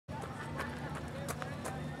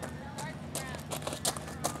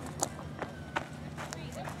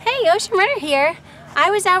Hi, Ocean Runner here.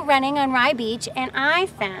 I was out running on Rye Beach and I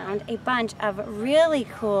found a bunch of really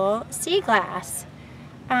cool sea glass.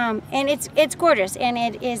 And it's gorgeous and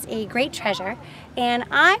it is a great treasure. And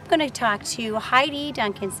I'm going to talk to Heidi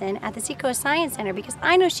Duncanson at the Seacoast Science Center because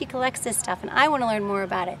I know she collects this stuff and I want to learn more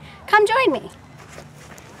about it. Come join me.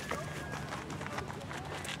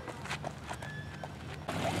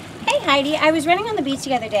 Hey Heidi, I was running on the beach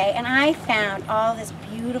the other day and I found all this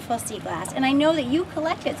beautiful sea glass and I know that you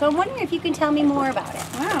collect it, so I'm wondering if you can tell me more about it.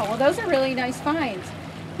 Wow, well those are really nice finds.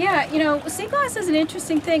 Yeah, you know, sea glass is an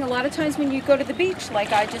interesting thing. A lot of times when you go to the beach,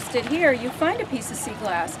 like I just did here, you find a piece of sea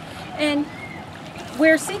glass. And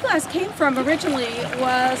where sea glass came from originally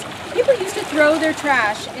was people used to throw their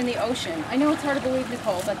trash in the ocean. I know it's hard to believe,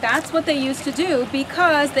 Nicole, but that's what they used to do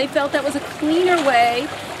because they felt that was a cleaner way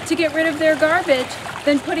to get rid of their garbage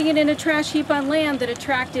than putting it in a trash heap on land that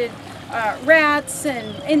attracted rats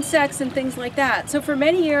and insects and things like that. So for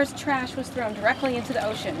many years, trash was thrown directly into the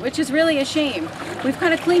ocean, which is really a shame. We've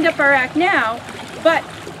kind of cleaned up our act now, but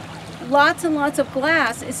lots and lots of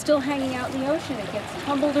glass is still hanging out in the ocean. It gets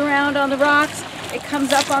tumbled around on the rocks, it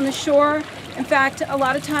comes up on the shore. In fact, a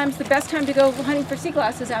lot of times the best time to go hunting for sea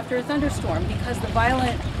glass is after a thunderstorm because the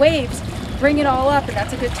violent waves bring it all up and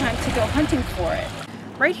that's a good time to go hunting for it.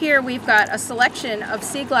 Right here we've got a selection of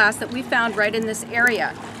sea glass that we found right in this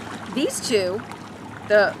area. These two,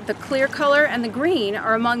 the clear color and the green,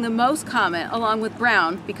 are among the most common along with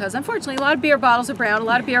brown because unfortunately a lot of beer bottles are brown, a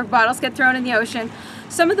lot of beer bottles get thrown in the ocean.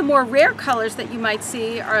 Some of the more rare colors that you might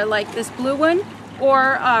see are like this blue one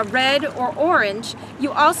or red or orange.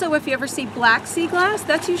 You also, if you ever see black sea glass,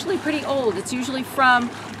 that's usually pretty old. It's usually from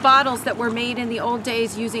bottles that were made in the old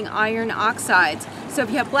days using iron oxides. So if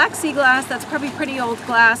you have black sea glass, that's probably pretty old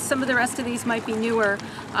glass. Some of the rest of these might be newer.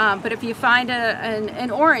 But if you find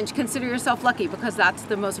an orange, consider yourself lucky because that's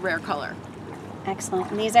the most rare color.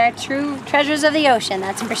 Excellent. And these are true treasures of the ocean,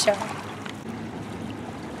 that's for sure.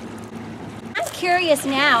 I'm curious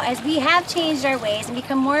now, as we have changed our ways and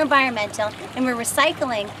become more environmental and we're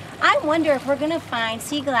recycling, I wonder if we're going to find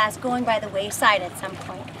sea glass going by the wayside at some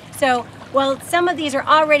point. So, while some of these are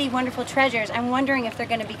already wonderful treasures, I'm wondering if they're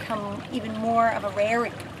going to become even more of a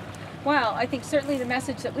rarity. Well, I think certainly the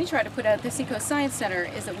message that we try to put out at the Seacoast Science Center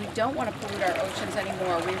is that we don't want to pollute our oceans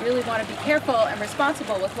anymore. We really want to be careful and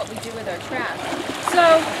responsible with what we do with our trash.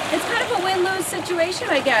 So it's kind of a win-lose situation,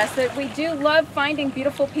 I guess, that we do love finding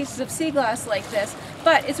beautiful pieces of sea glass like this,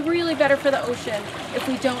 but it's really better for the ocean if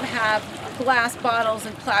we don't have glass bottles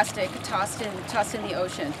and plastic tossed in the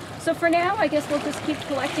ocean. So for now, I guess we'll just keep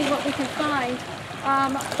collecting what we can find,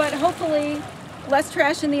 but hopefully less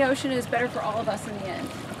trash in the ocean is better for all of us in the end.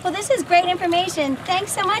 Well, this is great information.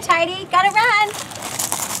 Thanks so much, Heidi. Gotta run.